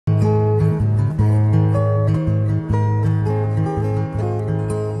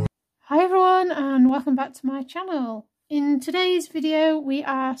welcome back to my channel. In today's video we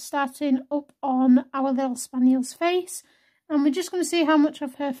are starting up on our little Spaniel's face, and we're just going to see how much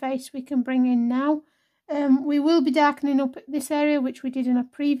of her face we can bring in now. We will be darkening up this area, which we did in a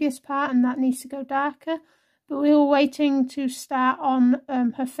previous part, and that needs to go darker, but we were waiting to start on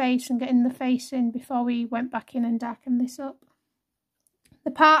her face and getting the face in before we went back in and darkened this up.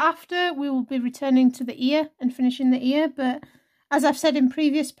 The part after, we will be returning to the ear and finishing the ear, but as I've said in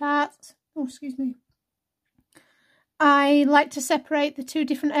previous parts, I like to separate the two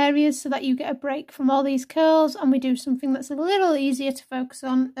different areas so that you get a break from all these curls, and we do something that's a little easier to focus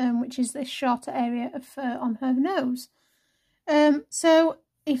on, which is this shorter area of fur on her nose. So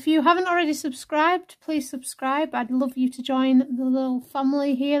if you haven't already subscribed, please subscribe. I'd love you to join the little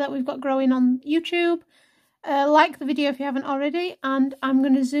family here that we've got growing on YouTube. Like the video if you haven't already, and I'm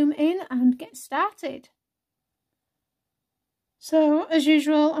going to zoom in and get started. So as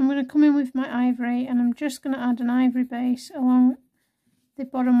usual, I'm going to come in with my ivory, and I'm just going to add an ivory base along the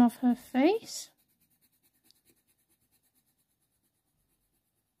bottom of her face.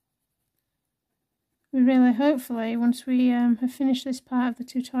 We really, hopefully, once we have finished this part of the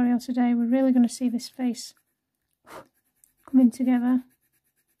tutorial today, we're really going to see this face coming together.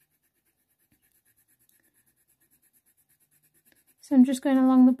 So I'm just going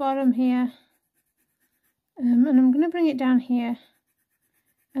along the bottom here, and I'm going to bring it down here,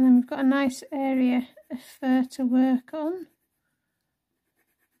 and then we've got a nice area of fur to work on.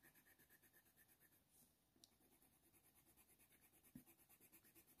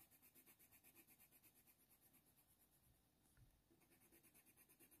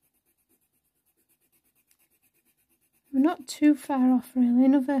 We're not too far off really,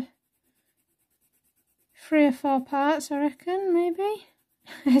 another 3 or 4 parts I reckon, maybe.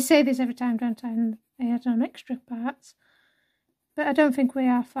 I say this every time, don't I, and I add on extra parts, but I don't think we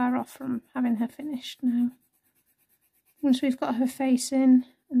are far off from having her finished now. Once we've got her face in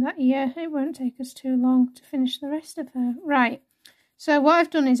and that ear, it won't take us too long to finish the rest of her. Right, so what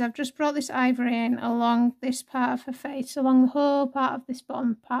I've done is I've just brought this ivory in along this part of her face, along the whole part of this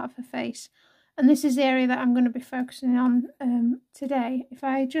bottom part of her face, and this is the area that I'm going to be focusing on today. If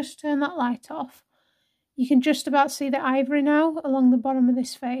I just turn that light off, you can just about see the ivory now along the bottom of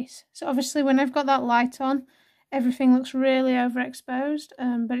this face. So obviously when I've got that light on, everything looks really overexposed,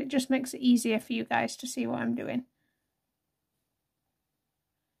 but it just makes it easier for you guys to see what I'm doing.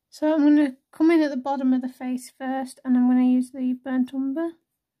 So I'm going to come in at the bottom of the face first, and I'm going to use the burnt umber,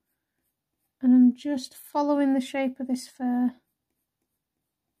 and I'm just following the shape of this fur.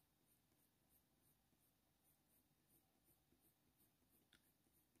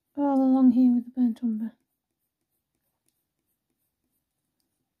 All along here with the burnt umber.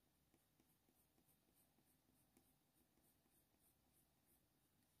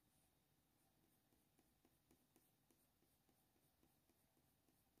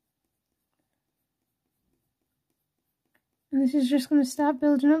 And this is just going to start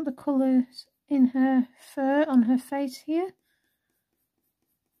building up the colours in her fur on her face here.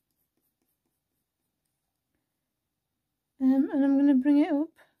 And I'm going to bring it up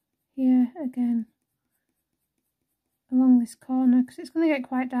here again along this corner, because it's going to get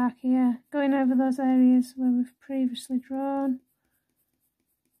quite dark here, going over those areas where we've previously drawn.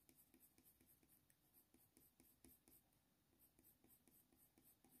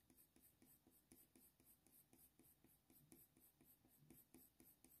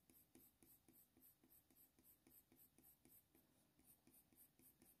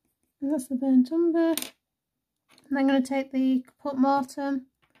 And that's the burnt umber. And I'm going to take the Caput Mortuum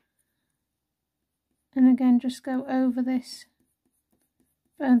and again just go over this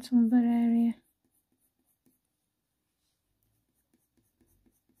burnt umber area.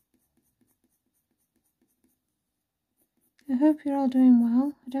 I hope you're all doing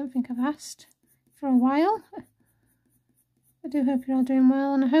well. I don't think I've asked for a while. I do hope you're all doing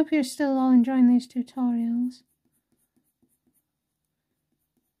well, and I hope you're still all enjoying these tutorials.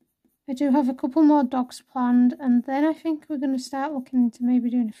 I do have a couple more dogs planned, and then I think we're going to start looking into maybe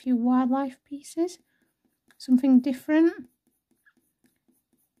doing a few wildlife pieces. Something different.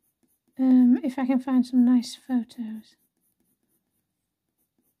 If I can find some nice photos.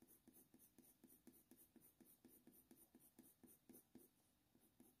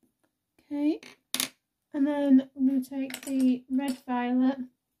 Okay, and then I'm going to take the red violet,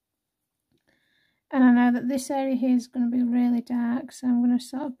 and I know that this area here is going to be really dark, so I'm going to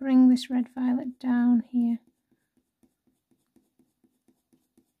sort of bring this red violet down here.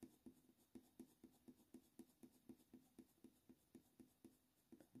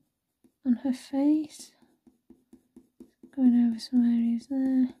 On her face, going over some areas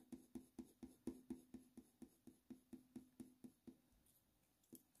there.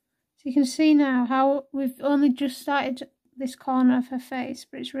 So you can see now how we've only just started this corner of her face,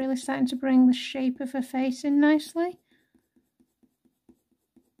 but it's really starting to bring the shape of her face in nicely.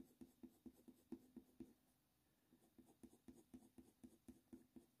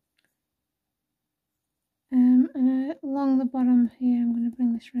 And along the bottom here, I'm going to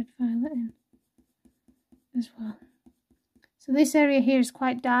bring this red violet in as well. So this area here is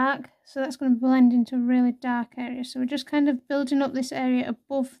quite dark, so that's going to blend into a really dark area. So we're just kind of building up this area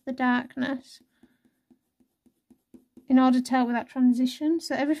above the darkness in order to help with that transition.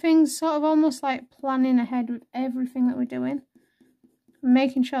 So everything's sort of almost like planning ahead with everything that we're doing.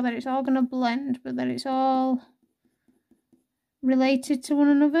 Making sure that it's all going to blend, but that it's all related to one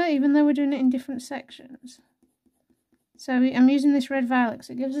another, even though we're doing it in different sections. So I'm using this red violet because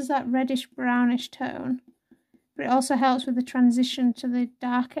it gives us that reddish brownish tone, but it also helps with the transition to the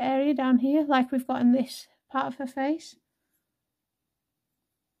darker area down here, like we've got in this part of her face.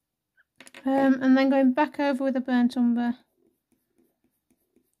 And then going back over with a burnt umber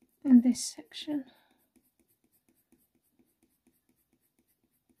in this section.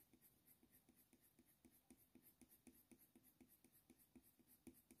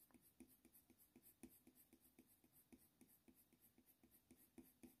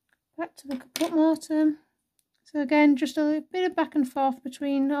 Back to the Caput Mortuum. So again, just a bit of back and forth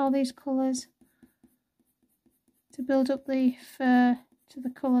between all these colours to build up the fur to the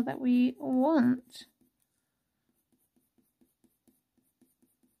colour that we want.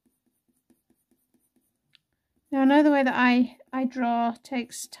 Now I know the way that I draw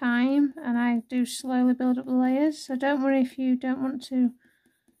takes time, and I do slowly build up the layers, so don't worry if you don't want to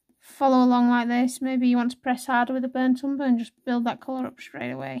follow along like this. Maybe you want to press harder with a burnt umber and just build that colour up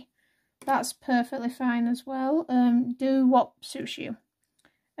straight away. That's perfectly fine as well. Do what suits you.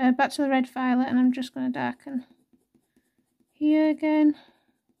 Back to the red violet, and I'm just going to darken here again.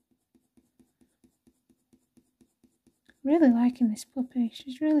 Really liking this puppy.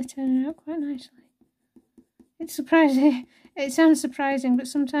 She's really turning out quite nicely. It's surprising. It sounds surprising, but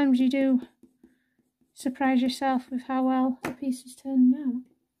sometimes you do surprise yourself with how well the piece is turning out.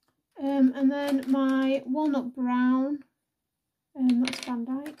 And then my Walnut Brown. That's Van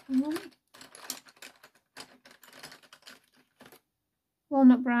Dyck, hang on.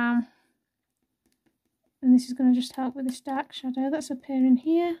 Walnut Brown. And this is going to just help with this dark shadow that's appearing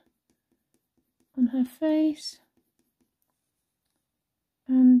here on her face.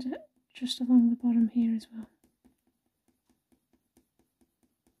 And just along the bottom here as well.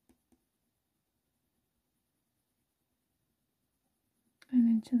 And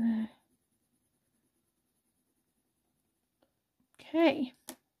into there. Okay,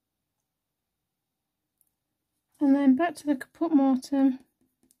 and then back to the Caput Mortuum.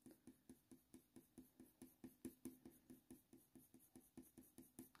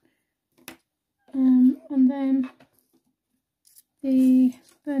 And then the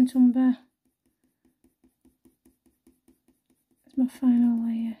burnt umber is my final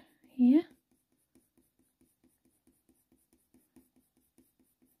layer here.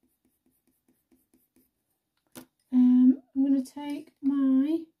 I'm going to take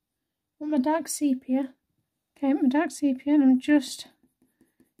my dark sepia. Okay, my dark sepia, and I'm just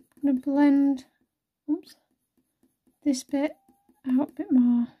going to blend this bit out a bit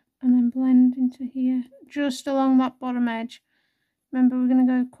more, and then blend into here, just along that bottom edge. Remember, we're going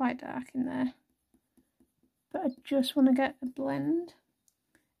to go quite dark in there, but I just want to get a blend,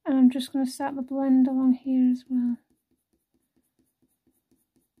 and I'm just going to start the blend along here as well,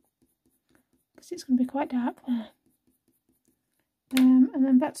 because it's going to be quite dark there. And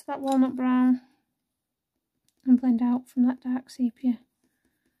then back to that Walnut Brown and blend out from that dark sepia.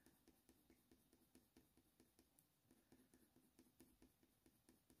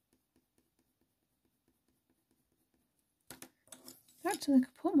 Back to the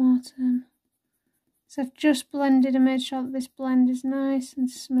Caput Mortuum. So I've just blended and made sure that this blend is nice and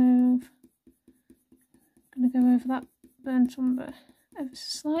smooth. I'm going to go over that burnt umber ever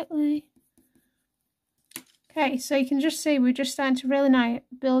so slightly. Okay, so you can just see we're just starting to really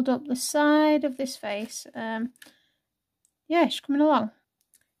build up the side of this face. Yeah, she's coming along.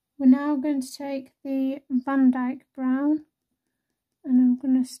 We're now going to take the Van Dyck Brown, and I'm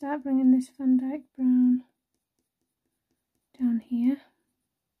going to start bringing this Van Dyck Brown down here.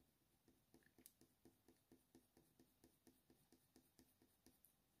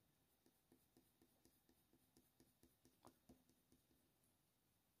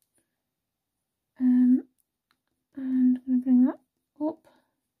 And I'm going to bring that up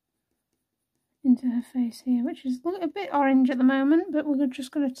into her face here, which is a bit orange at the moment, but we're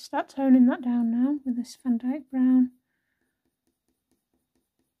just going to start toning that down now with this Van Dyck Brown.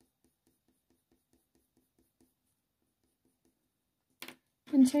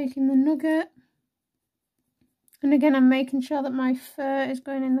 Then taking the Nougat, and again I'm making sure that my fur is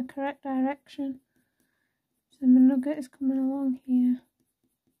going in the correct direction. So my Nougat is coming along here.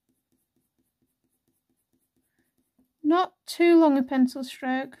 Not too long a pencil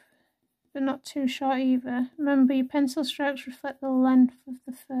stroke, but not too short either. Remember, your pencil strokes reflect the length of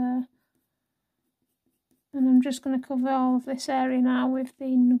the fur. And I'm just going to cover all of this area now with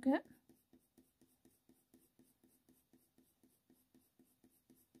the Nougat.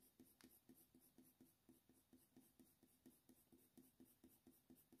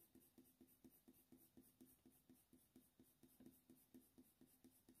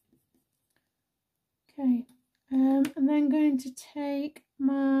 Okay, and then going to take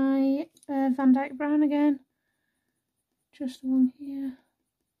my Van Dyck Brown again, just along here,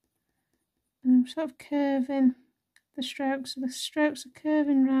 and I'm sort of curving the strokes, so the strokes are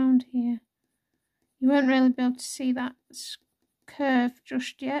curving round here. You won't really be able to see that curve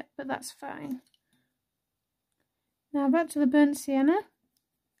just yet, but that's fine. Now back to the burnt sienna.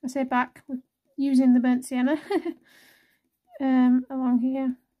 I say back, we're using the burnt sienna along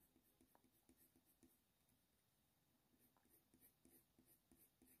here.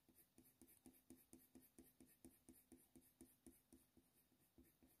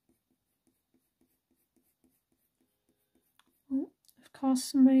 Oh, of course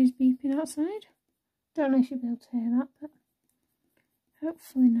somebody's beeping outside. Don't know if you'll be able to hear that, but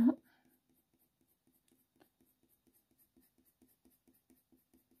hopefully not.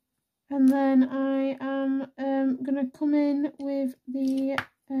 And then I am going to come in with the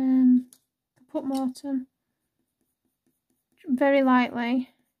Caput Mortuum very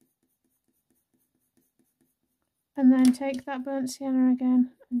lightly, and then take that burnt sienna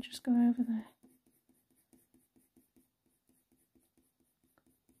again and just go over there.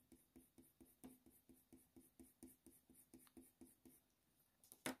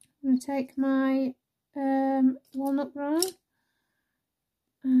 I'm going to take my Walnut Brown,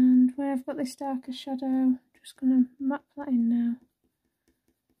 and where I've got this darker shadow, I'm just going to map that in now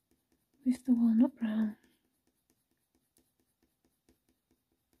with the Walnut Brown.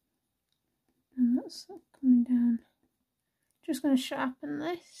 And that's coming down. Just going to sharpen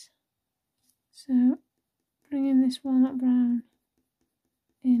this. So bringing this Walnut Brown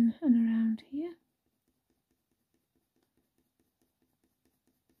in and around here.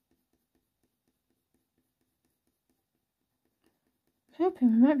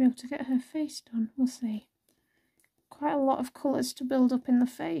 Hoping we might be able to get her face done, we'll see. Quite a lot of colours to build up in the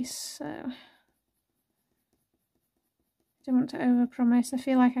face, so I don't want to over-promise. I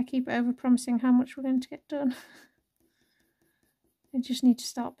feel like I keep over-promising how much we're going to get done. I just need to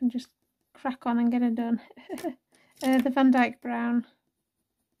stop and just crack on and get it done. The Van Dyck Brown.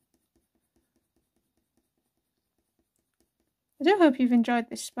 I do hope you've enjoyed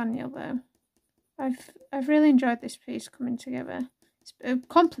this Spaniel though. I've really enjoyed this piece coming together. It's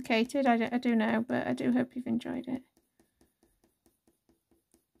complicated, I do know, but I do hope you've enjoyed it.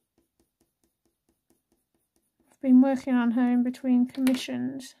 I've been working on her in between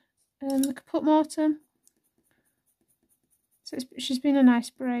commissions. The Caput Mortuum. So she's been a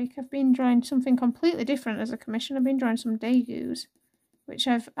nice break. I've been drawing something completely different as a commission. I've been drawing some degus, which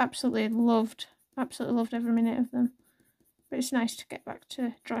I've absolutely loved. Absolutely loved every minute of them. But it's nice to get back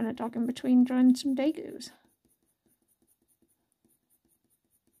to drawing a dog in between drawing some degus.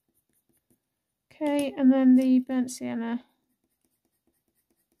 Okay, and then the burnt sienna.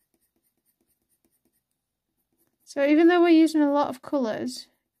 So even though we're using a lot of colours,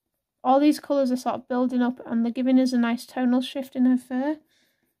 all these colours are sort of building up and they're giving us a nice tonal shift in her fur.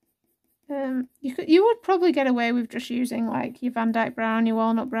 You would probably get away with just using like your Van Dyck Brown, your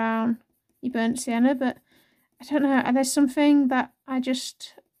Walnut Brown, your burnt sienna, but I don't know, there's something that I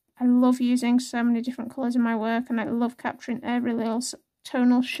love using so many different colours in my work, and I love capturing every little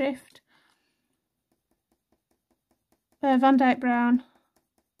tonal shift. Van Dyck Brown,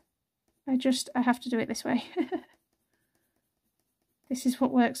 I have to do it this way. This is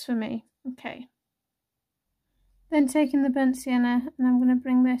what works for me. Okay. Then taking the burnt sienna, and I'm going to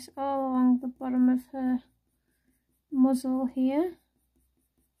bring this all along the bottom of her muzzle here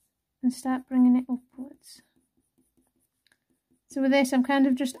and start bringing it upwards. So with this, I'm kind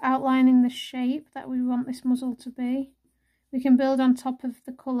of just outlining the shape that we want this muzzle to be. We can build on top of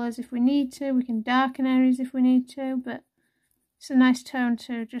the colours if we need to, we can darken areas if we need to, but it's a nice tone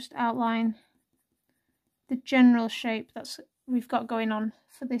to just outline the general shape that's we've got going on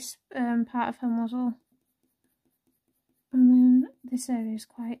for this part of her muzzle. And then this area is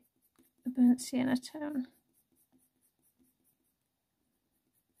quite a burnt sienna tone.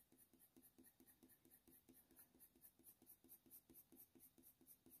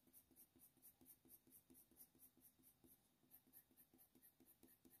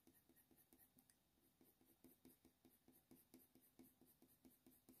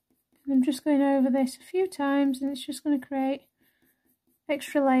 I'm just going over this a few times and it's just going to create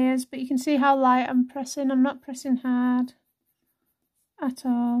extra layers, but you can see how light I'm pressing. I'm not pressing hard at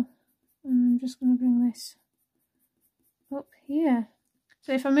all. And I'm just going to bring this up here.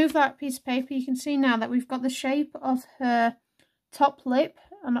 So if I move that piece of paper, you can see now that we've got the shape of her top lip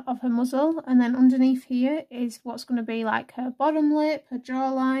and of her muzzle, and then underneath here is what's going to be like her bottom lip, her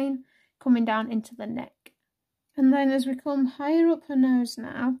jawline, coming down into the neck. And then as we come higher up her nose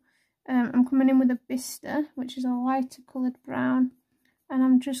now, I'm coming in with a Bister, which is a lighter coloured brown, and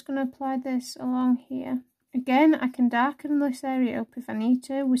I'm just going to apply this along here. Again, I can darken this area up if I need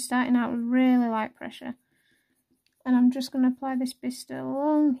to. We're starting out with really light pressure. And I'm just going to apply this Bister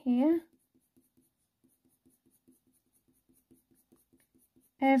along here.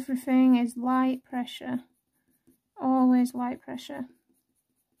 Everything is light pressure. Always light pressure.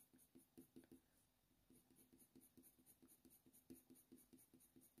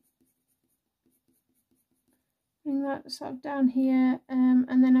 Bring that sort of down here, and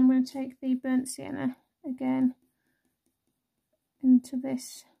then I'm going to take the burnt sienna again into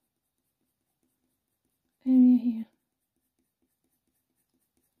this area here.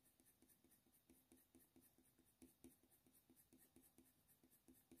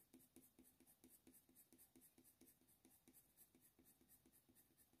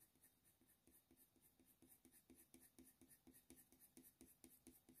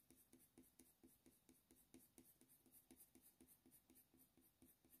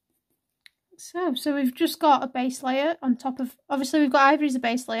 So we've just got a base layer on top of, obviously we've got Ivory as a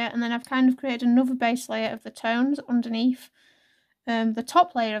base layer, and then I've kind of created another base layer of the tones underneath the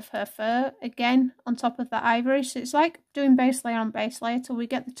top layer of her fur, again on top of that Ivory. So it's like doing base layer on base layer till we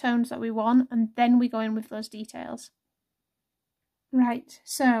get the tones that we want, and then we go in with those details. Right,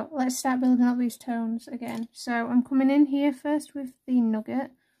 so let's start building up these tones again. So I'm coming in here first with the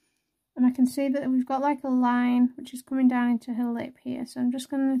Nougat. And I can see that we've got like a line which is coming down into her lip here. So I'm just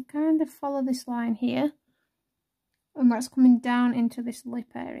going to kind of follow this line here. And that's coming down into this lip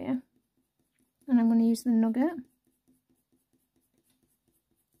area. And I'm going to use the Nougat.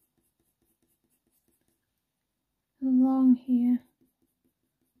 Along here.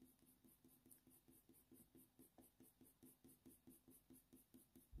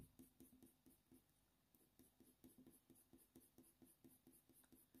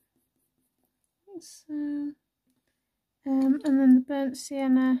 So, and then the burnt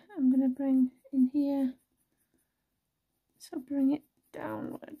sienna I'm going to bring in here, so bring it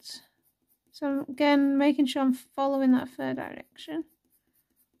downwards. So again, making sure I'm following that fur direction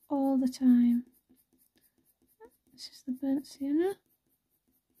all the time. This is the burnt sienna.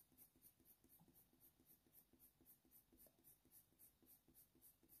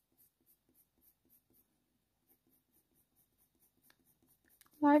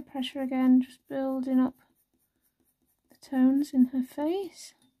 Light pressure again, just building up the tones in her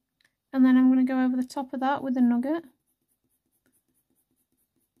face. And then I'm going to go over the top of that with a Nougat.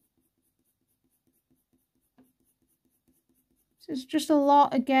 So it's just a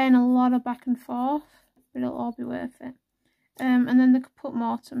lot, again, a lot of back and forth, but it'll all be worth it. And then the Caput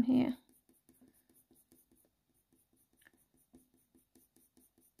Mortuum here.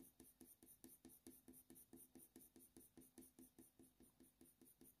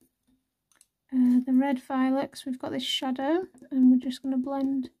 The red violets, we've got this shadow, and we're just going to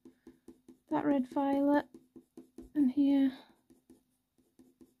blend that red violet and here,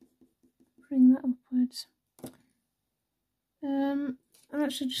 bring that upwards. I'm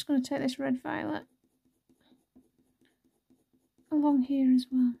actually just going to take this red violet along here as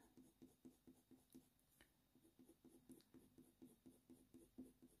well.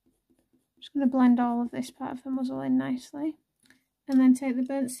 Just going to blend all of this part of the muzzle in nicely, and then take the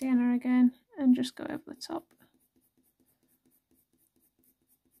burnt sienna again and just go over the top.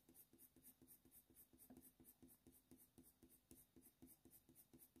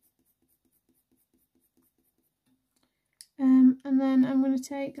 And then I'm going to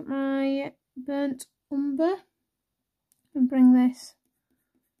take my burnt umber and bring this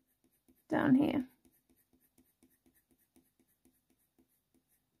down here.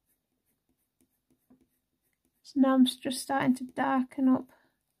 So now I'm just starting to darken up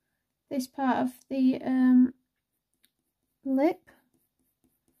this part of the lip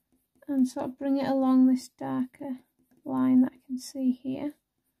and sort of bring it along this darker line that I can see here.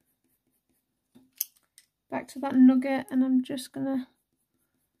 Back to that Nougat, and I'm just going to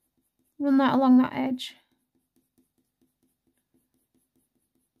run that along that edge.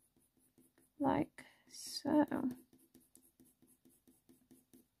 Like so.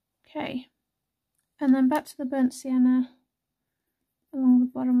 Okay. And then back to the burnt sienna along the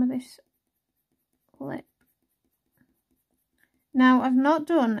bottom of this lip. Now I've not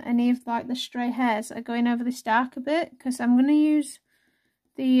done any of like the stray hairs that are going over this darker bit, because I'm going to use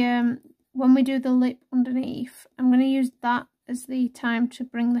the when we do the lip underneath, I'm going to use that as the time to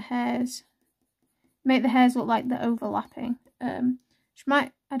bring the hairs, make the hairs look like they're overlapping. Which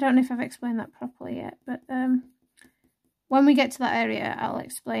might, I don't know if I've explained that properly yet, but when we get to that area I'll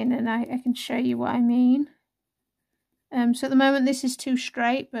explain, and I can show you what I mean. So at the moment this is too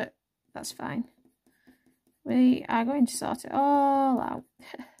straight, but that's fine. We are going to sort it all out.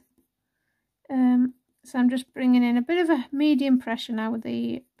 So I'm just bringing in a bit of a medium pressure now with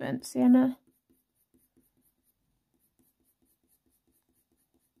the burnt sienna.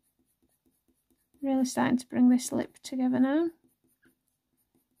 Really starting to bring this lip together now.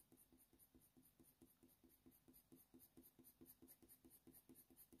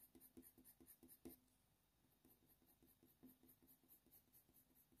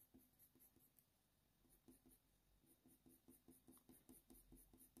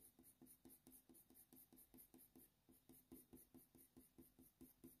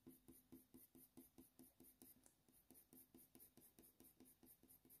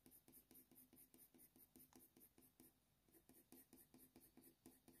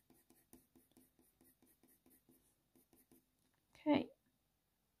 Okay,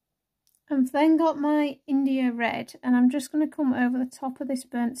 I've then got my India Red, and I'm just going to come over the top of this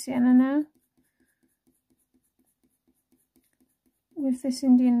burnt sienna now with this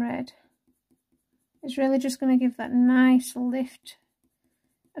Indian Red. It's really just going to give that nice lift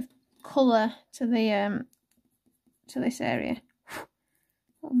of colour to the to this area.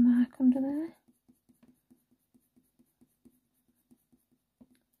 Little mark under there.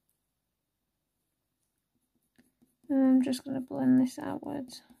 And I'm just going to blend this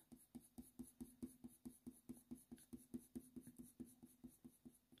outwards.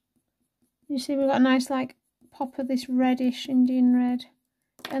 You see we've got a nice like pop of this reddish Indian Red.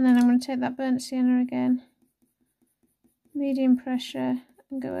 And then I'm going to take that burnt sienna again, medium pressure,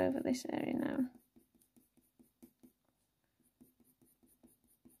 and go over this area now.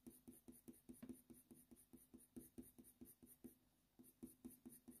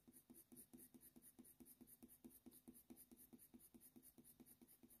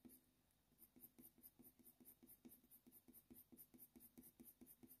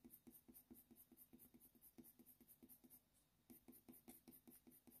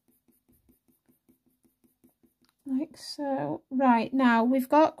 Like so. Right, now we've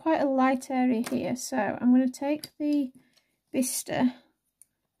got quite a light area here, so I'm going to take the Vista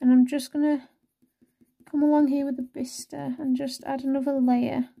and I'm just going to come along here with the Vista and just add another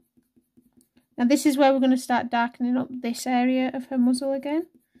layer. Now this is where we're going to start darkening up this area of her muzzle again.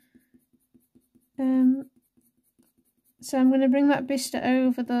 So I'm going to bring that Vista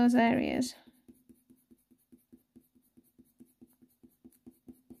over those areas.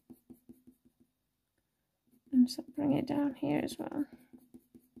 And so bring it down here as well.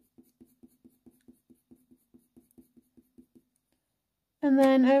 And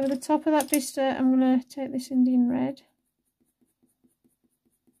then over the top of that Vista, I'm going to take this Indian Red.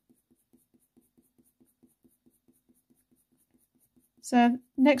 So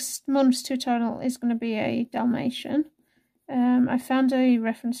next month's tutorial is going to be a Dalmatian. I found a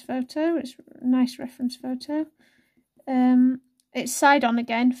reference photo. It's a nice reference photo. It's side on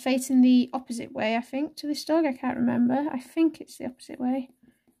again, facing the opposite way, I think, to this dog. I can't remember. I think it's the opposite way.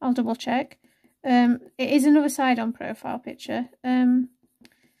 I'll double check. It is another side on profile picture.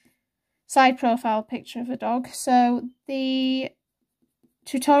 Side profile picture of a dog. So the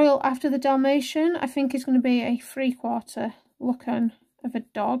tutorial after the Dalmatian, I think, is going to be a 3/4 look on of a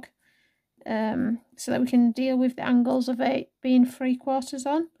dog. So that we can deal with the angles of it being 3/4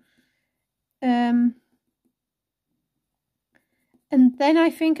 on. And then I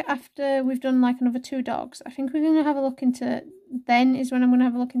think after we've done like another 2 dogs, I think we're going to have a look into, then is when I'm going to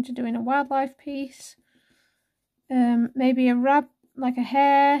have a look into doing a wildlife piece. Maybe a rabbit, like a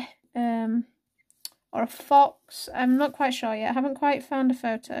hare, or a fox. I'm not quite sure yet. I haven't quite found a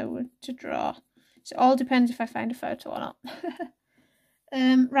photo to draw. So it all depends if I find a photo or not.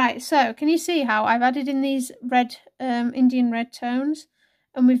 Right, so can you see how I've added in these red, Indian Red tones?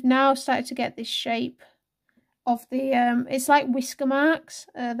 And we've now started to get this shape of the, it's like whisker marks,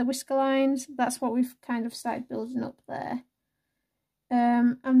 the whisker lines. That's what we've kind of started building up there.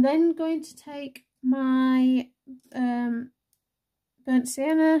 I'm then going to take my burnt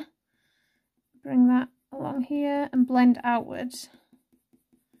sienna, bring that along here and blend outwards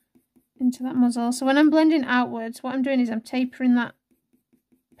into that muzzle. So when I'm blending outwards, what I'm doing is I'm tapering that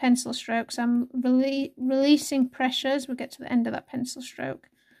pencil strokes. I'm releasing pressure as we get to the end of that pencil stroke.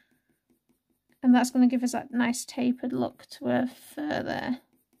 And that's going to give us that nice tapered look to her fur there.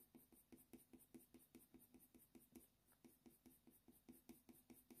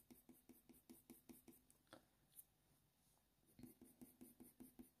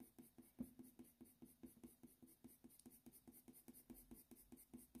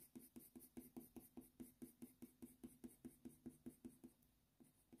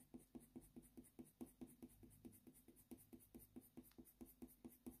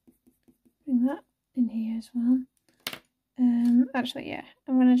 Bring that in here as well. Actually, yeah,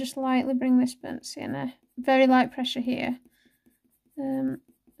 I'm going to just lightly bring this burnt sienna, very light pressure here, and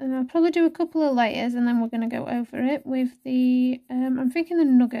I'll probably do a couple of layers, and then we're going to go over it with the I'm thinking the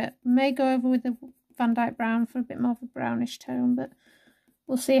Nougat. May go over with the Van Dyck Brown for a bit more of a brownish tone, but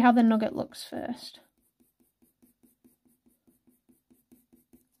we'll see how the Nougat looks first.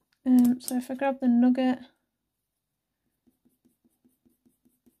 So if I grab the Nougat,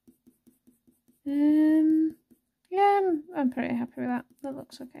 yeah, I'm pretty happy with that. That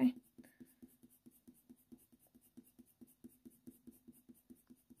looks okay.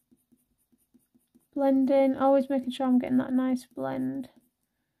 Blending, always making sure I'm getting that nice blend.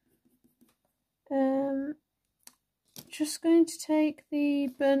 Just going to take the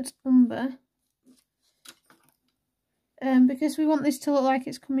burnt umber, because we want this to look like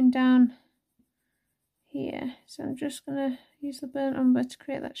it's coming down here. So I'm just going to use the burnt umber to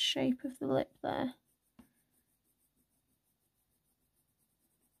create that shape of the lip there.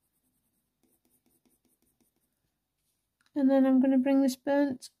 And then I'm going to bring this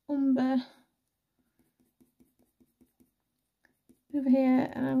burnt umber over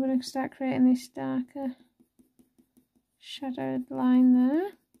here, and I'm going to start creating this darker shadowed line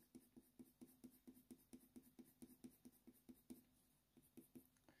there.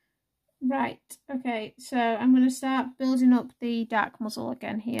 Right, okay, so I'm going to start building up the dark muzzle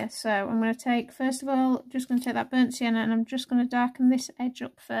again here. So I'm going to take, first of all, just going to take that burnt sienna, and I'm just going to darken this edge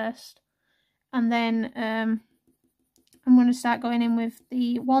up first. And then I'm going to start going in with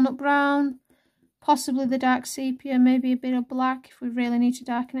the Walnut Brown, possibly the dark sepia, maybe a bit of black if we really need to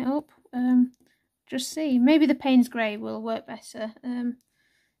darken it up. Just see. Maybe the Paynes Grey will work better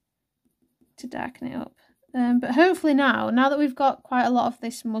to darken it up. But hopefully now that we've got quite a lot of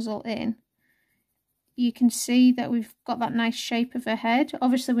this muzzle in, you can see that we've got that nice shape of her head.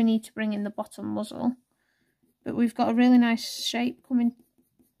 Obviously we need to bring in the bottom muzzle, but we've got a really nice shape coming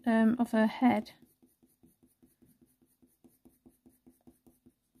of her head.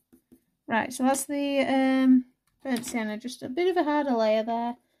 Right, so that's the burnt sienna, just a bit of a harder layer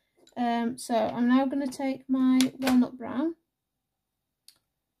there. So I'm now going to take my Walnut Brown,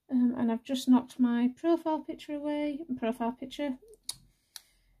 and I've just knocked my profile picture away. Profile picture.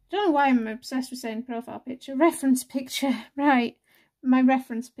 I don't know why I'm obsessed with saying profile picture. Reference picture, right, my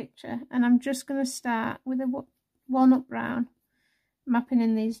reference picture. And I'm just going to start with a Walnut Brown, mapping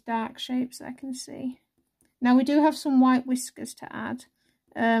in these dark shapes that I can see. Now we do have some white whiskers to add.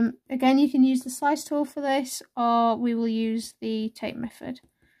 Again, you can use the slice tool for this, or we will use the tape method.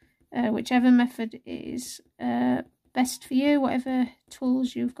 Whichever method is best for you, whatever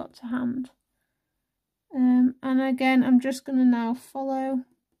tools you've got to hand. And again, I'm just going to now follow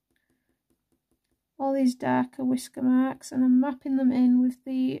all these darker whisker marks, and I'm mapping them in with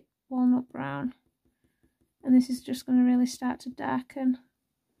the Walnut Brown. And this is just going to really start to darken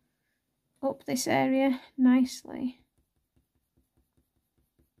up this area nicely.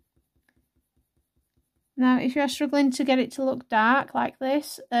 Now, if you're struggling to get it to look dark like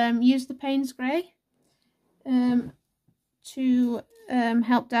this, use the Paynes Grey to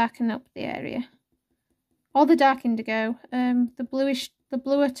help darken up the area. Or the dark indigo. The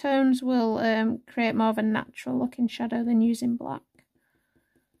bluer tones will create more of a natural looking shadow than using black.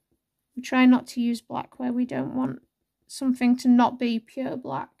 We try not to use black where we don't want something to not be pure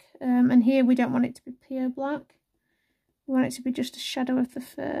black. And here we don't want it to be pure black. We want it to be just a shadow of the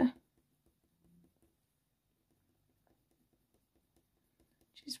fur.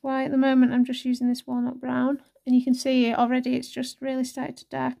 Which is why at the moment I'm just using this Walnut Brown, and you can see already it's just really started to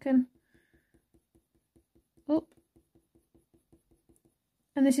darken up,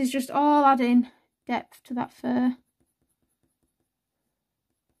 and this is just all adding depth to that fur.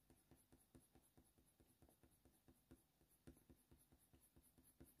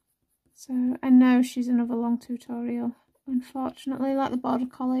 So I know she's another long tutorial, unfortunately, like the border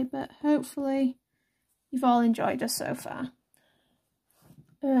collie, but hopefully you've all enjoyed her so far.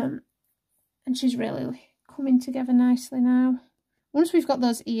 And she's really coming together nicely now. Once we've got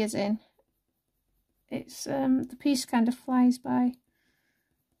those ears in, it's the piece kind of flies by.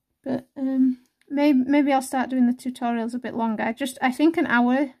 But maybe I'll start doing the tutorials a bit longer. I think an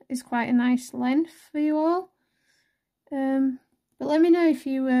hour is quite a nice length for you all. But let me know if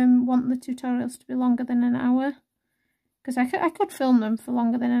you want the tutorials to be longer than an hour, because I could film them for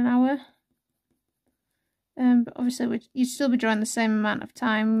longer than an hour. But obviously you'd still be drawing the same amount of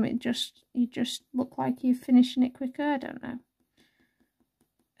time. You just look like you're finishing it quicker. I don't know.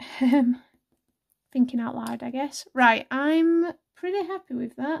 Thinking out loud, I guess. Right, I'm pretty happy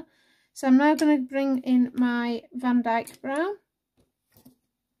with that. So I'm now going to bring in my Dyck Brown.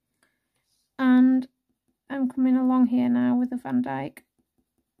 And I'm coming along here now with the Van Dyck,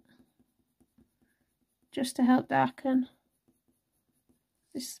 just to help darken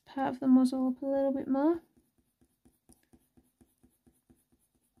this part of the muzzle up a little bit more.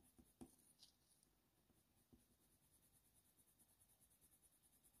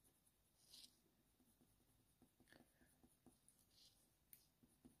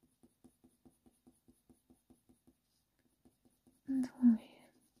 And along here.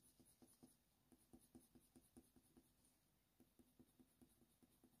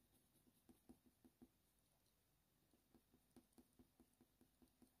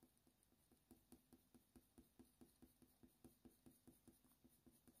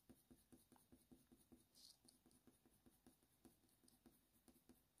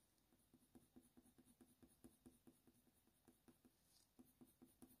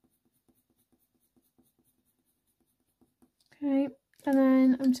 Okay, and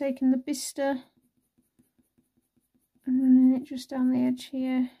then I'm taking the Bista and running it just down the edge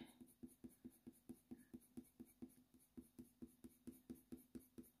here.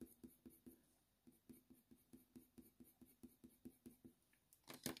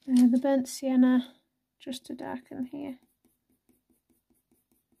 The burnt sienna just to darken here.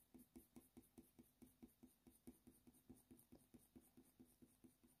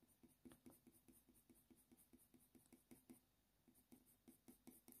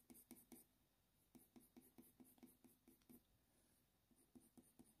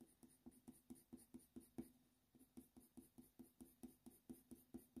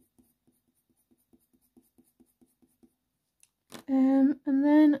 And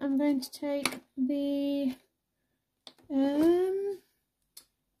then I'm going to take the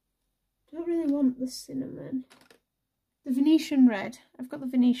don't really want the cinnamon, the Venetian Red. I've got the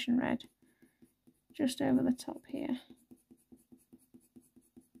Venetian Red just over the top here.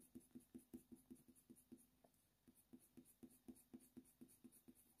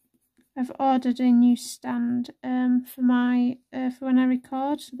 I've ordered a new stand for my for when I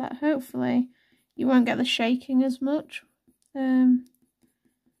record, so that hopefully you won't get the shaking as much. I'm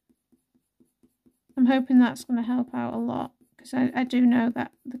hoping that's going to help out a lot, because I do know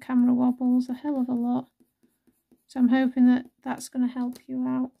that the camera wobbles a hell of a lot. So I'm hoping that that's going to help you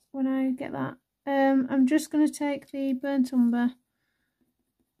out when I get that. I'm just going to take the burnt umber,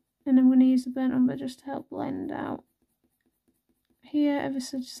 and I'm going to use the burnt umber just to help blend out here ever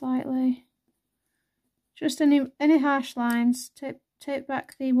so slightly. Just any harsh lines. Take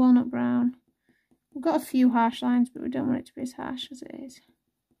back the walnut brown. We've got a few harsh lines, but we don't want it to be as harsh as it is.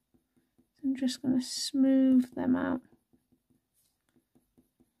 So I'm just going to smooth them out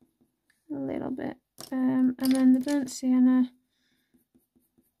a little bit. And then the burnt sienna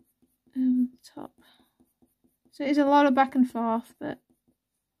over the top. So it is a lot of back and forth, but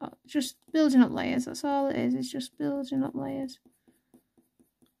just building up layers. That's all it is. It's just building up layers.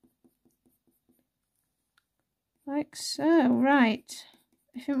 Like so. Right.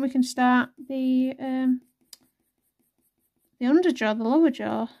 I think we can start the underjaw, the lower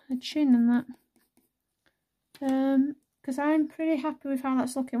jaw, the chin and that. Because I'm pretty happy with how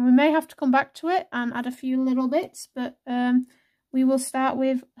that's looking. We may have to come back to it and add a few little bits, but we will start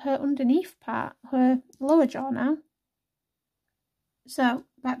with her underneath part, her lower jaw now. So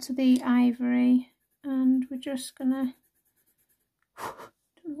back to the ivory, and we're just gonna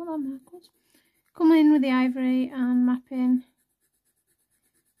don't know what that mark was. Come in with the ivory and map in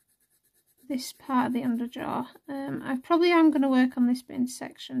this part of the underjaw. I probably am going to work on this bit in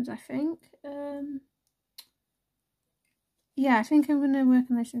sections, I think. Yeah, I think I'm going to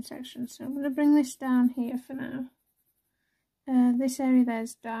work on this in sections. So I'm going to bring this down here for now. This area there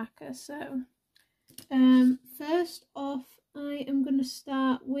is darker. So first off, I am going to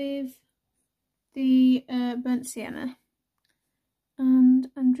start with the burnt sienna. And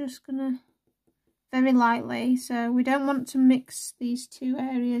I'm just going to very lightly, so we don't want to mix these two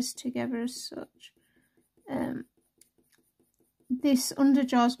areas together as such. This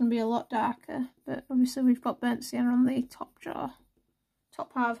underjaw is going to be a lot darker, but obviously we've got burnt sienna on the top jaw,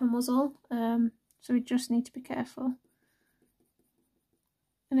 top part of the muzzle, so we just need to be careful.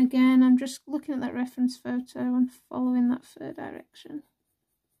 And again, I'm just looking at that reference photo and following that fur direction.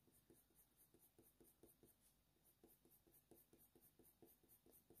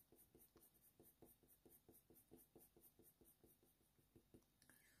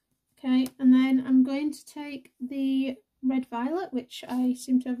 Okay, and then I'm going to take the red violet, which I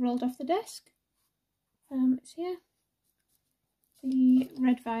seem to have rolled off the desk. It's here. The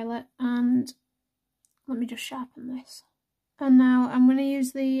red violet, and let me just sharpen this. And now I'm going to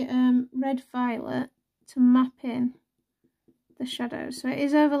use the red violet to map in the shadows. So it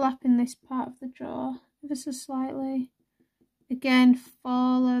is overlapping this part of the jaw ever so slightly. Again,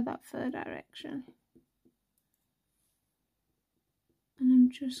 follow that fur direction. And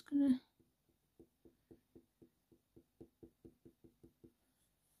I'm just gonna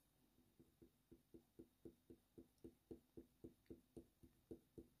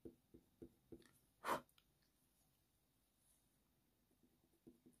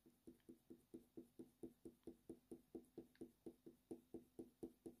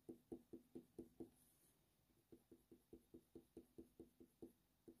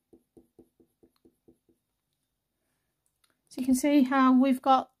so you can see how we've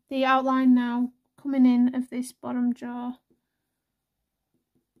got the outline now coming in of this bottom jaw,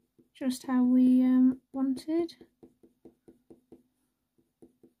 just how we wanted.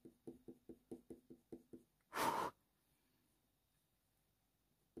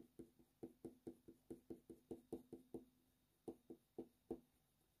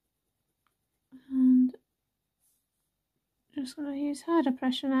 And just going to use harder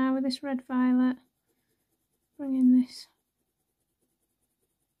pressure now with this red violet, bringing this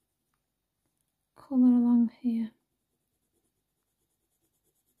colour along here.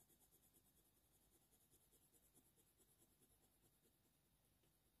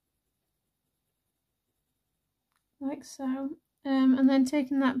 Like so. And then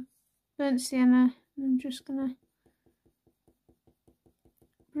taking that burnt sienna, and I'm just going to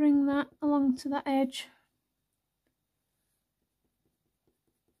bring that along to that edge.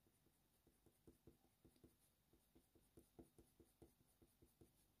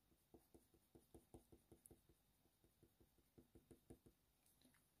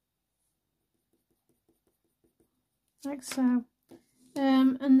 Like so.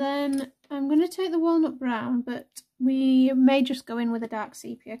 And then I'm going to take the walnut brown, but we may just go in with a dark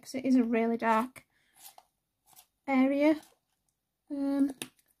sepia because it is a really dark area.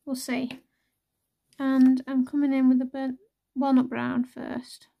 We'll see. And I'm coming in with the burnt walnut brown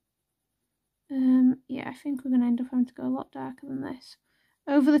first. Yeah, I think we're going to end up having to go a lot darker than this,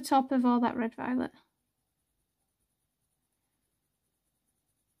 over the top of all that red violet.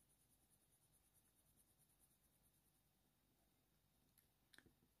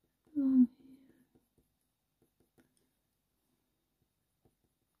 Along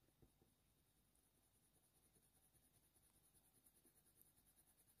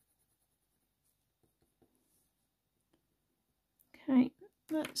here. Okay,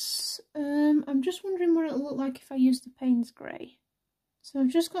 let's. I'm just wondering what it'll look like if I use the Paynes Grey. So I've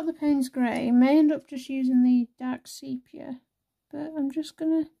just got the Paynes Grey. I may end up just using the dark sepia, but I'm just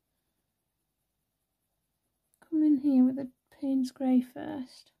gonna come in here with the Paynes Grey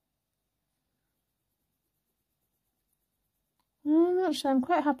first. Actually, I'm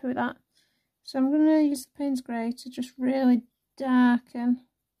quite happy with that. So I'm going to use the Paynes Grey to just really darken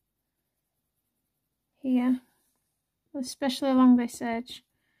here, especially along this edge.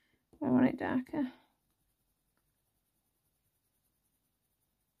 I want it darker.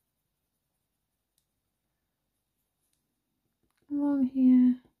 Along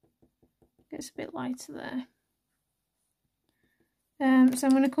here, gets a bit lighter there. So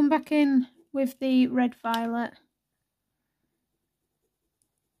I'm going to come back in with the red violet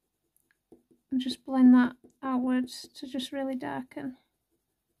and just blend that outwards to just really darken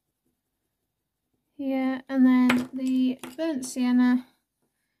here, and then the burnt sienna,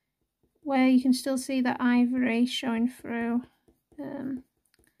 where you can still see the ivory showing through, and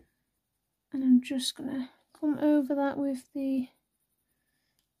I'm just going to come over that with the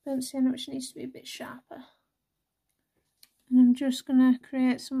burnt sienna, which needs to be a bit sharper. And I'm just going to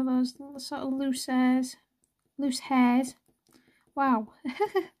create some of those little sort of loose hairs. Wow.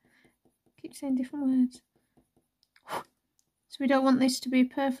 Keep saying different words. So we don't want this to be a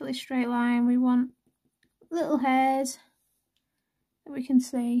perfectly straight line. We want little hairs that we can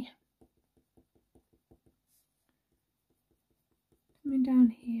see coming down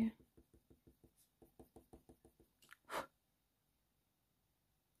here.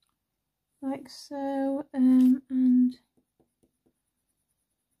 Like so, and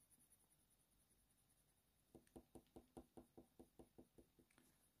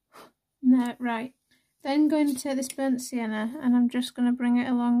No, right. Then going to take this burnt sienna and I'm just going to bring it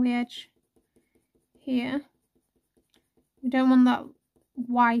along the edge here. We don't want that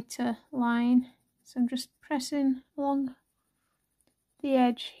whiter line, so I'm just pressing along the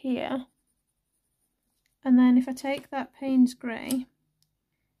edge here. And then if I take that Paynes Grey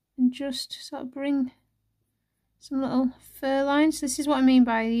and just sort of bring some little fur lines, this is what I mean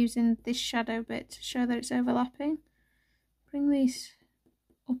by using this shadow bit to show that it's overlapping. Bring these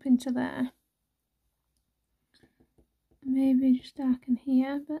up into there. Maybe just darken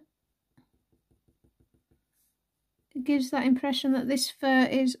here, but it gives that impression that this fur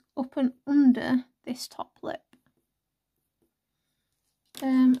is up and under this top lip.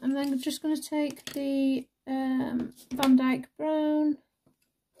 And then I'm just going to take the Dyck Brown.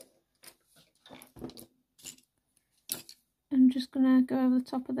 I'm just going to go over the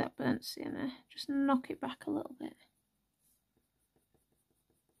top of that burnt sienna, just knock it back a little bit.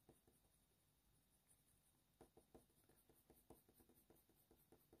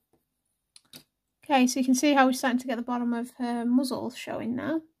 Okay, so you can see how we're starting to get the bottom of her muzzle showing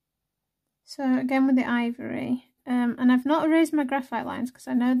now. So again with the ivory, and I've not erased my graphite lines because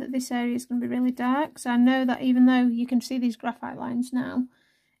I know that this area is going to be really dark. So I know that even though you can see these graphite lines now,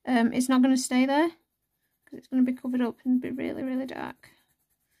 it's not going to stay there because it's going to be covered up and be really, really dark.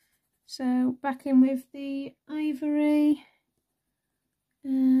 So back in with the ivory,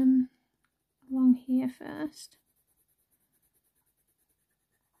 along here first.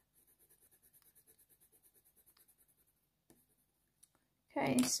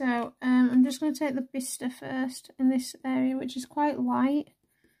 Okay, so I'm just going to take the bister first in this area, which is quite light.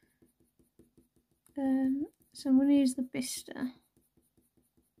 So I'm going to use the bister.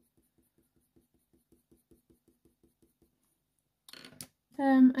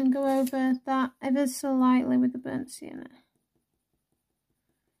 And go over that ever so lightly with the burnt sienna.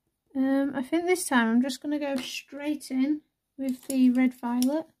 I think this time I'm just going to go straight in with the red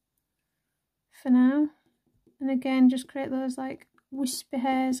violet for now. And again, just create those like wispy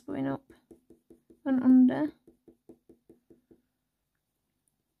hairs going up and under.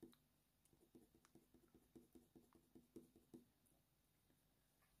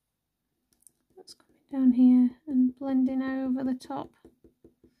 That's coming down here and blending over the top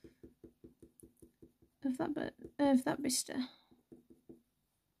of that bister.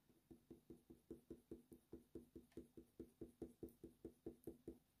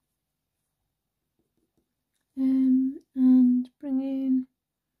 And bring in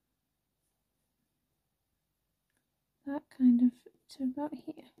that kind of to about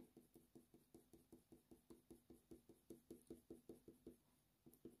here.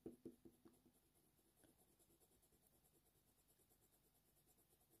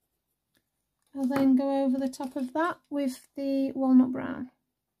 I'll then go over the top of that with the Walnut Brown.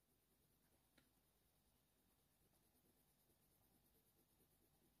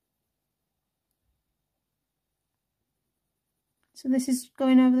 So this is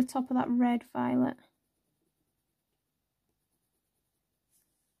going over the top of that red violet.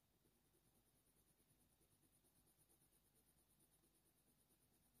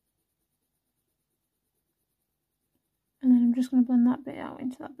 And then I'm just going to blend that bit out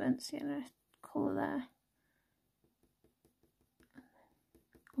into that burnt sienna colour there.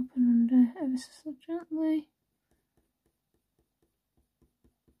 Up and under ever so gently.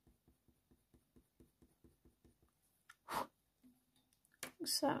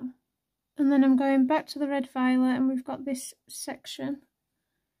 So, and then I'm going back to the red violet and we've got this section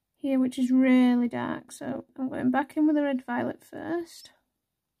here which is really dark, so I'm going back in with the red violet first.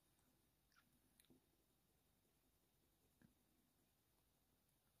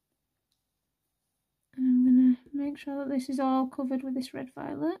 And I'm going to make sure that this is all covered with this red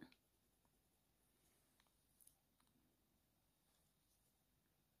violet.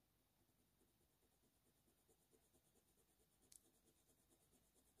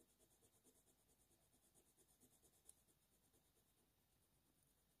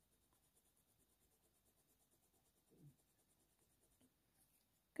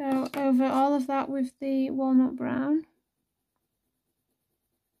 Go over all of that with the Walnut Brown.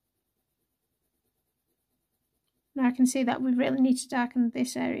 Now I can see that we really need to darken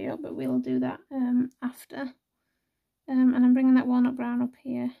this area up, but we'll do that after. And I'm bringing that Walnut Brown up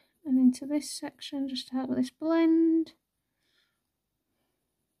here and into this section just to help with this blend.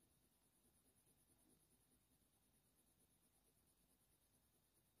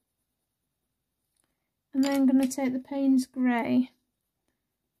 And then I'm going to take the Paynes Grey,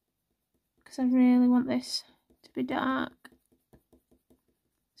 because I really want this to be dark,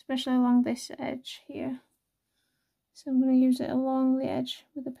 especially along this edge here. So I'm going to use it along the edge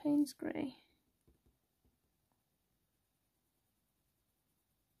with the Paynes Grey.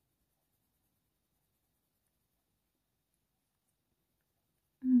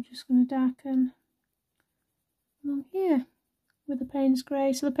 I'm just going to darken along here with the Paynes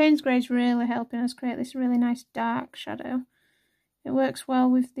Grey. So the Paynes Grey is really helping us create this really nice dark shadow. It works well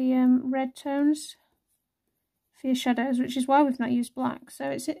with the red tones for your shadows, which is why we've not used black.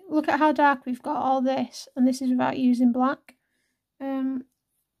 So look at how dark we've got all this, and this is without using black. So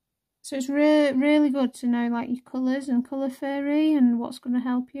it's really good to know like your colours and colour theory and what's going to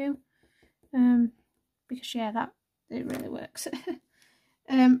help you. Because yeah, it really works.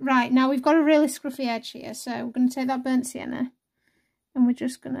 Right, now we've got a really scruffy edge here, so we're going to take that burnt sienna and we're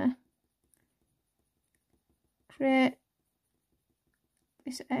just going to create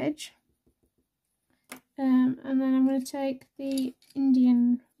this edge. And then I'm going to take the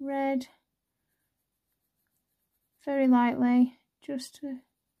Indian Red very lightly, just to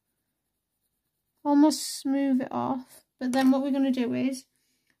almost smooth it off. But then what we're going to do is,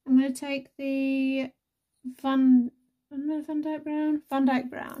 I'm going to take the Van Dyck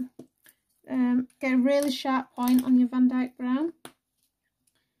Brown. Get a really sharp point on your Van Dyck Brown.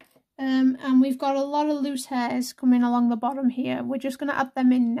 And we've got a lot of loose hairs coming along the bottom here. We're just going to add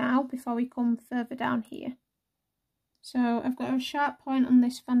them in now before we come further down here. So I've got a sharp point on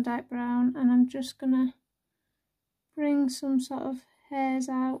this Van Dyck Brown, and I'm just going to bring some sort of hairs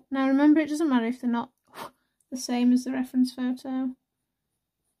out. Now remember, it doesn't matter if they're not the same as the reference photo.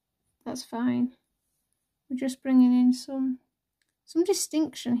 That's fine. We're just bringing in some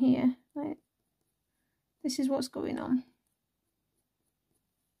distinction here. Like, this is what's going on.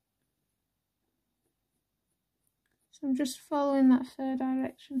 So I'm just following that third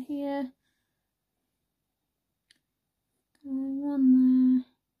direction here. Going one there.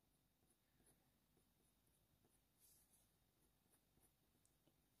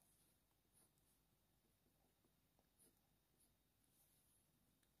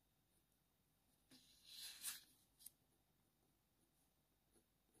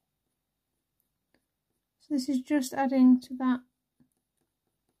 So this is just adding to that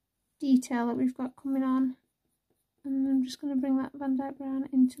detail that we've got coming on. And I'm just going to bring that Van Dyck Brown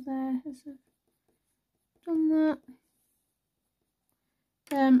into there as I've done that.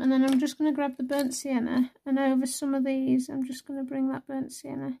 And then I'm just going to grab the burnt sienna, and over some of these I'm just going to bring that burnt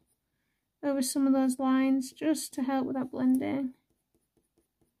sienna over some of those lines just to help with that blending.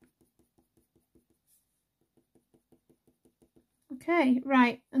 Okay,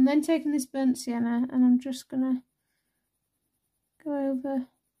 right, and then taking this burnt sienna, and I'm just going to go over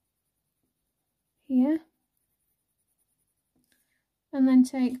here. And then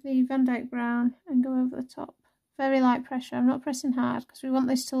take the Van Dyck Brown and go over the top. Very light pressure. I'm not pressing hard because we want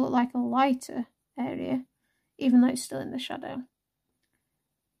this to look like a lighter area, even though it's still in the shadow.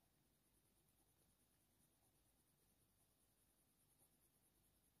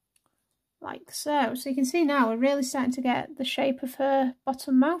 Like so. So you can see now we're really starting to get the shape of her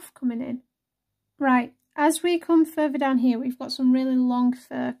bottom mouth coming in. Right, as we come further down here, we've got some really long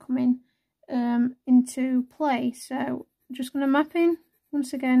fur coming into play. So I'm just going to map in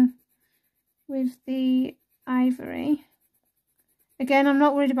once again with the Ivory. Again, I'm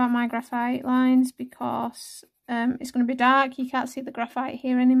not worried about my graphite lines because it's going to be dark. You can't see the graphite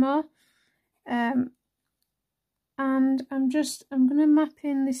here anymore. And I'm going to map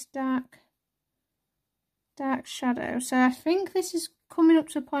in this dark shadow. So I think this is coming up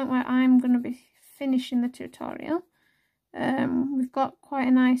to a point where I'm going to be finishing the tutorial. We've got quite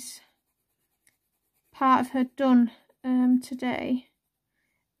a nice part of her done today,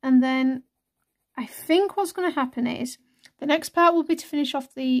 and then I think what's going to happen is the next part will be to finish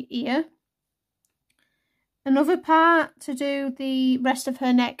off the ear, another part to do the rest of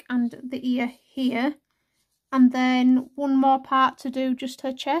her neck and the ear here, and then one more part to do just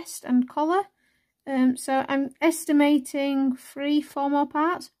her chest and collar. So I'm estimating 3-4 more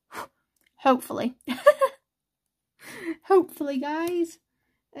parts, hopefully. Hopefully, guys.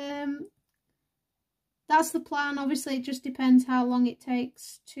 That's the plan. Obviously it just depends how long it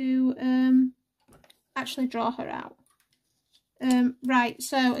takes to actually draw her out. Right,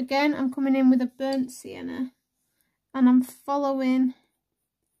 so again I'm coming in with a burnt sienna and I'm following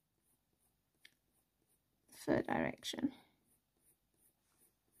the third direction.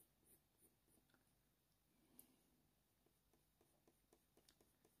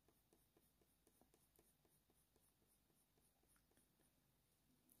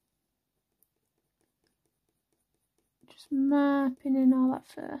 Just mapping in all that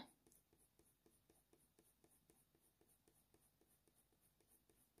fur.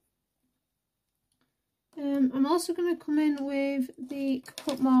 I'm also going to come in with the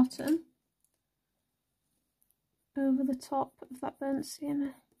Caput Mortuum over the top of that burnt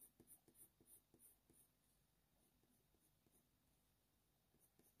sienna.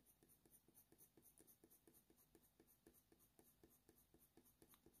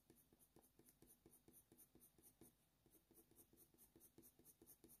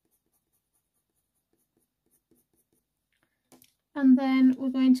 And then we're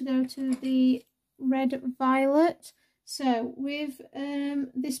going to go to the red violet. So with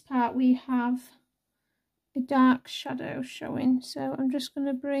this part we have a dark shadow showing, so I'm just going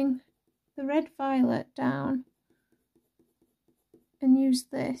to bring the red violet down and use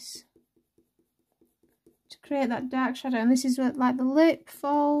this to create that dark shadow. And this is like the lip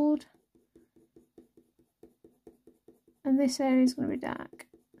fold, and this area is going to be dark.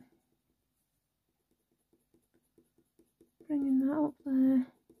 Bringing that up there,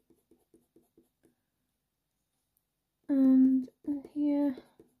 and here.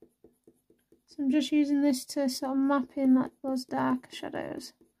 So I'm just using this to sort of map in those darker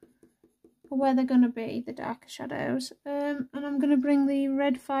shadows, or where they're going to be, the darker shadows. And I'm going to bring the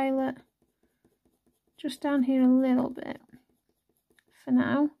red violet just down here a little bit for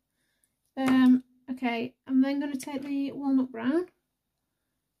now. Okay, I'm then going to take the walnut brown,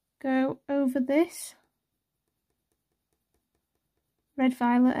 go over this red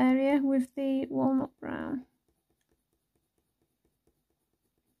violet area with the walnut brown.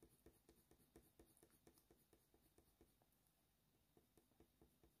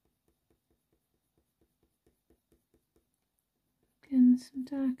 Again, some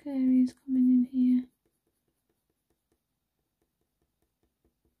dark areas coming in here.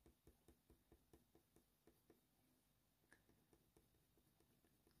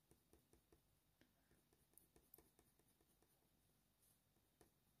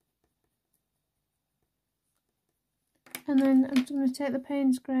 And then I'm going to take the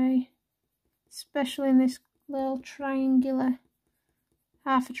Paynes Grey, especially in this little triangular,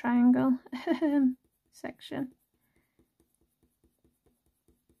 half a triangle section.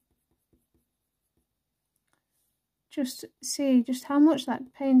 Just see just how much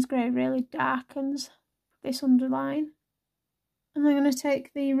that Paynes Grey really darkens this underline. And I'm going to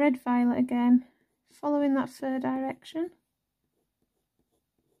take the red violet again, following that fur direction.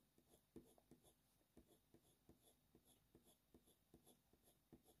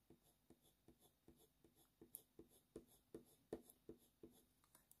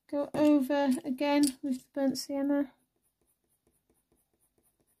 Go over again with the burnt sienna.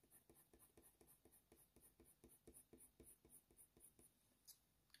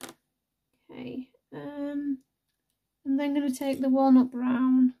 Okay, I'm then going to take the walnut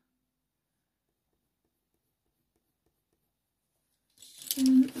brown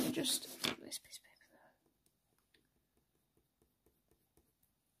and let me just put this piece of paper there.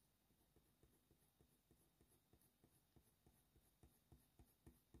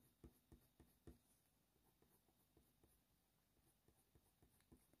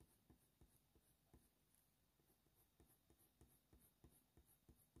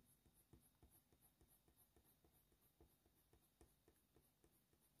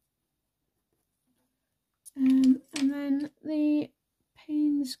 And then the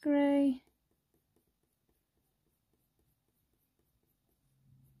Paynes Grey,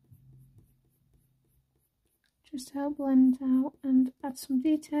 just to help blend out and add some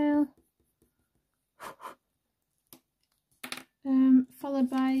detail. Followed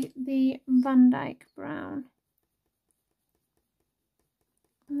by the Van Dyck Brown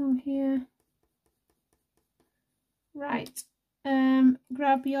along here. Right,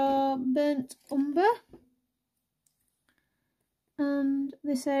 grab your burnt umber, and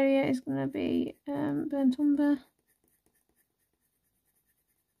this area is going to be burnt umber.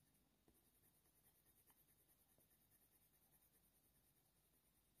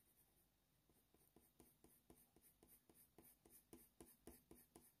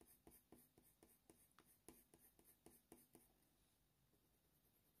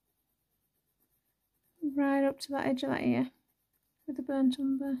 Right up to that edge of that ear with the burnt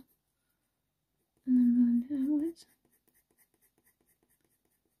umber, and then blend it outwards.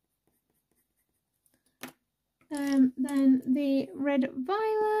 Then the red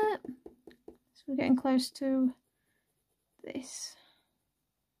violet, so we're getting close to this.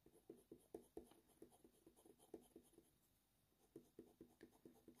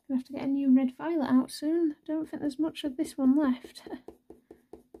 Gonna have to get a new red violet out soon. I don't think there's much of this one left.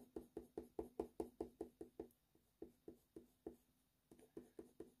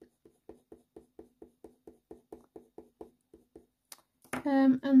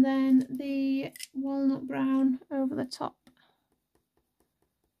 And then the walnut brown over the top.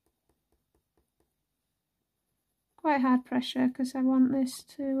 Quite hard pressure because I want this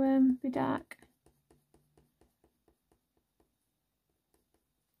to be dark.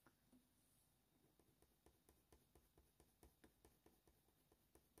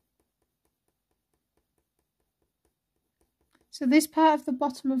 So this part of the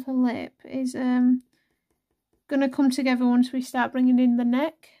bottom of her lip is going to come together once we start bringing in the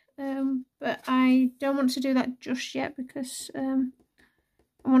neck, but I don't want to do that just yet because I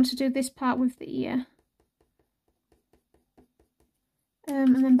want to do this part with the ear.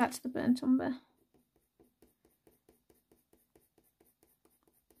 And then back to the burnt umber.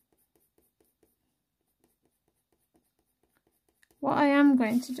 What I am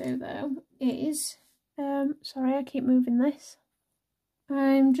going to do though is, sorry I keep moving this,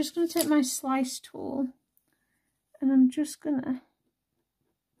 I'm just going to take my slice tool and I'm just going to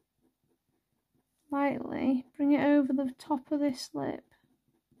lightly bring it over the top of this lip.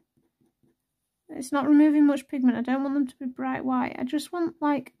 It's not removing much pigment, I don't want them to be bright white, I just want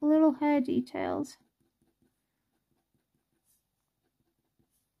like little hair details.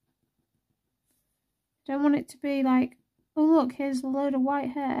 I don't want it to be like, oh look, here's a load of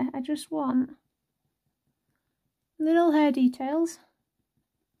white hair, I just want little hair details.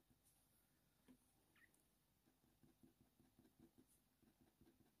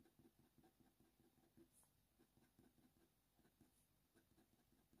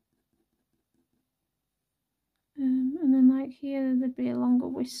 And then like here there'd be a longer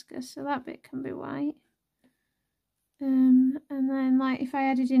whisker, so that bit can be white. And then like if I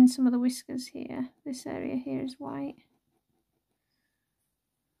added in some of the whiskers here, this area here is white.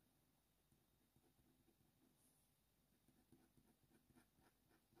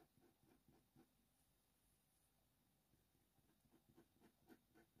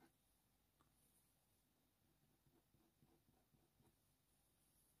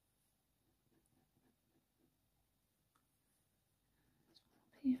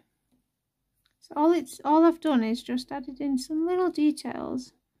 So all I've done is just added in some little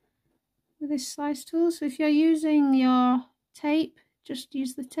details with this slice tool. So if you're using your tape, just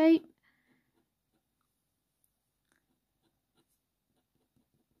use the tape.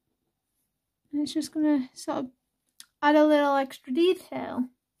 And it's just going to sort of add a little extra detail.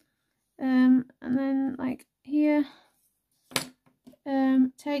 And then like here,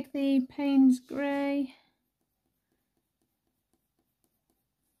 take the Paynes Grey.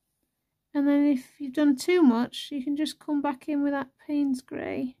 And then if you've done too much, you can just come back in with that Paynes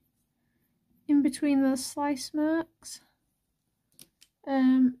Grey in between those slice marks.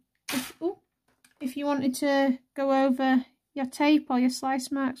 If you wanted to go over your tape or your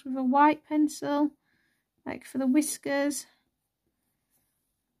slice marks with a white pencil, like for the whiskers,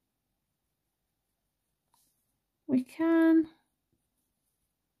 we can.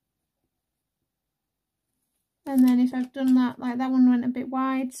 And then if I've done that, like that one went a bit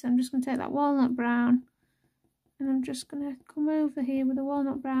wide, so I'm just going to take that walnut brown and I'm just going to come over here with the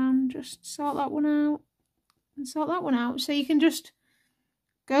walnut brown, just sort that one out and sort that one out. So you can just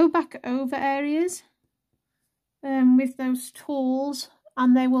go back over areas with those tools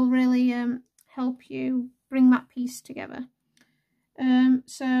and they will really help you bring that piece together.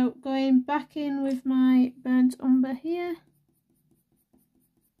 So going back in with my burnt umber here.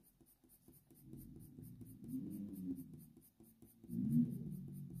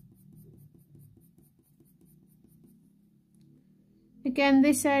 Again,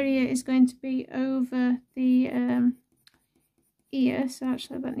 this area is going to be over the ear, so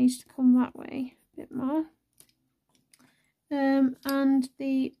actually that needs to come that way a bit more. And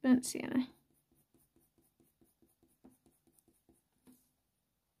the burnt sienna.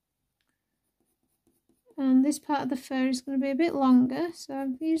 And this part of the fur is going to be a bit longer, so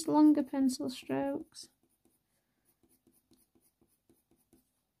I've used longer pencil strokes.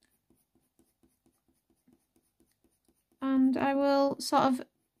 And I will sort of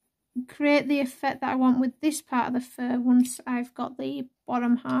create the effect that I want with this part of the fur once I've got the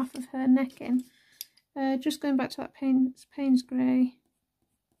bottom half of her neck in. Just going back to that Paynes Grey.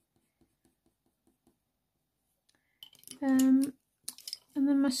 And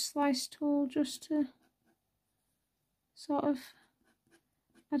then my slice tool just to sort of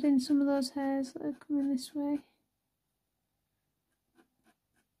add in some of those hairs that are coming this way.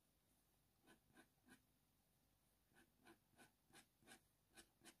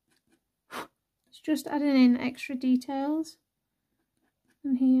 It's just adding in extra details.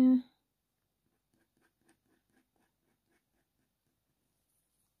 And here.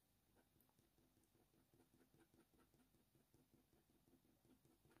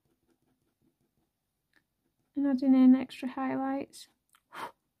 and adding in extra highlights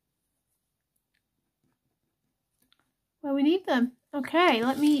where we need them. Okay,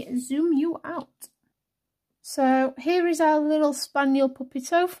 let me zoom you out. So here is our little spaniel puppy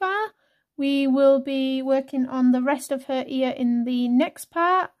so far. We will be working on the rest of her ear in the next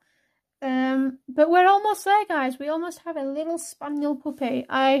part. But we're almost there, guys. We almost have a little spaniel puppy.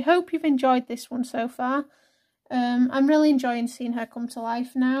 I hope you've enjoyed this one so far. I'm really enjoying seeing her come to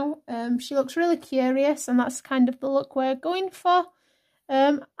life now. She looks really curious, and that's kind of the look we're going for.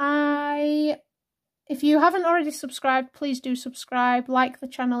 If you haven't already subscribed, please do subscribe. Like the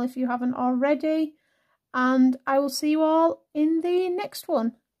channel if you haven't already. And I will see you all in the next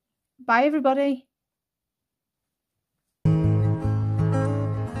one. Bye, everybody.